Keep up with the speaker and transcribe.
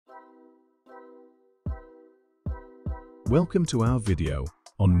Welcome to our video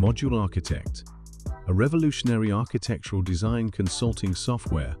on Module Architect, a revolutionary architectural design consulting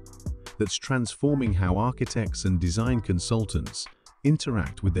software that's transforming how architects and design consultants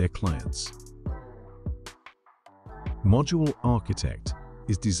interact with their clients. Module Architect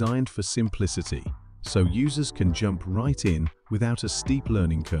is designed for simplicity, so users can jump right in without a steep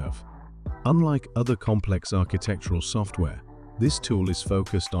learning curve. Unlike other complex architectural software, this tool is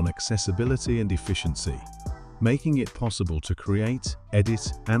focused on accessibility and efficiency, making it possible to create,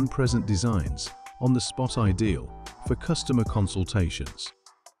 edit, and present designs on the spot, ideal for customer consultations.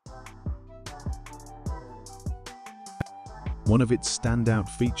 One of its standout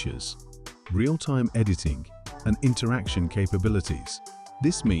features, real-time editing and interaction capabilities.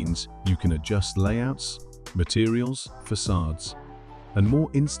 This means you can adjust layouts, materials, facades, and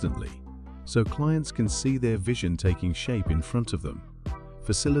more instantly, so clients can see their vision taking shape in front of them,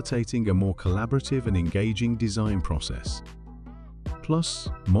 facilitating a more collaborative and engaging design process. Plus,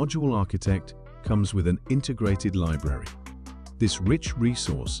 Module Architect comes with an integrated library. This rich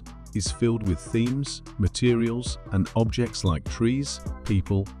resource is filled with themes, materials, and objects like trees,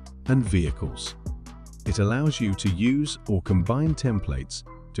 people, and vehicles. It allows you to use or combine templates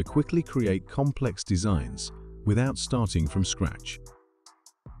to quickly create complex designs without starting from scratch.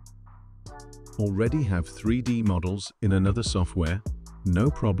 Already have 3D models in another software?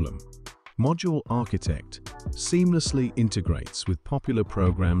 No problem. Module Architect seamlessly integrates with popular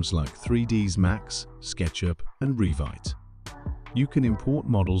programs like 3ds Max, SketchUp, and Revite. You can import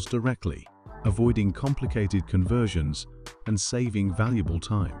models directly, avoiding complicated conversions and saving valuable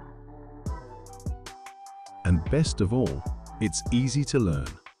time. And best of all, it's easy to learn.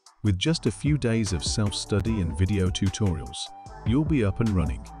 With just a few days of self-study and video tutorials, you'll be up and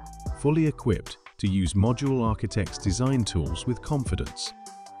running, fully equipped to use Module Architect's design tools with confidence.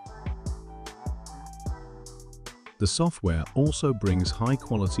 The software also brings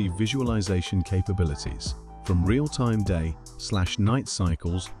high-quality visualization capabilities, from real-time day/night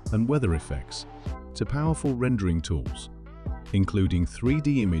cycles and weather effects to powerful rendering tools, including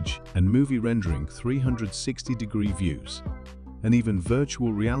 3D image and movie rendering, 360-degree views, and even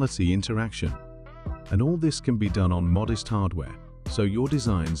virtual reality interaction. And all this can be done on modest hardware, so your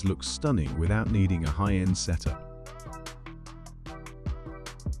designs look stunning without needing a high-end setup.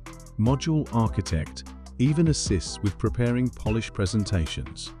 Module Architect even assists with preparing polished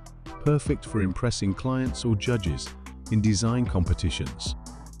presentations, perfect for impressing clients or judges in design competitions.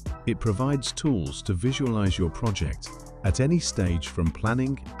 It provides tools to visualize your project at any stage, from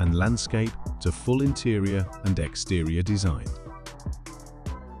planning and landscape to full interior and exterior design.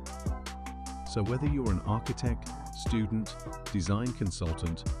 So whether you're an architect, student, design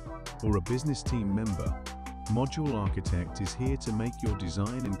consultant, or a business team member, Module Architect is here to make your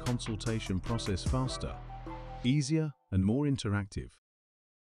design and consultation process faster, easier, and more interactive.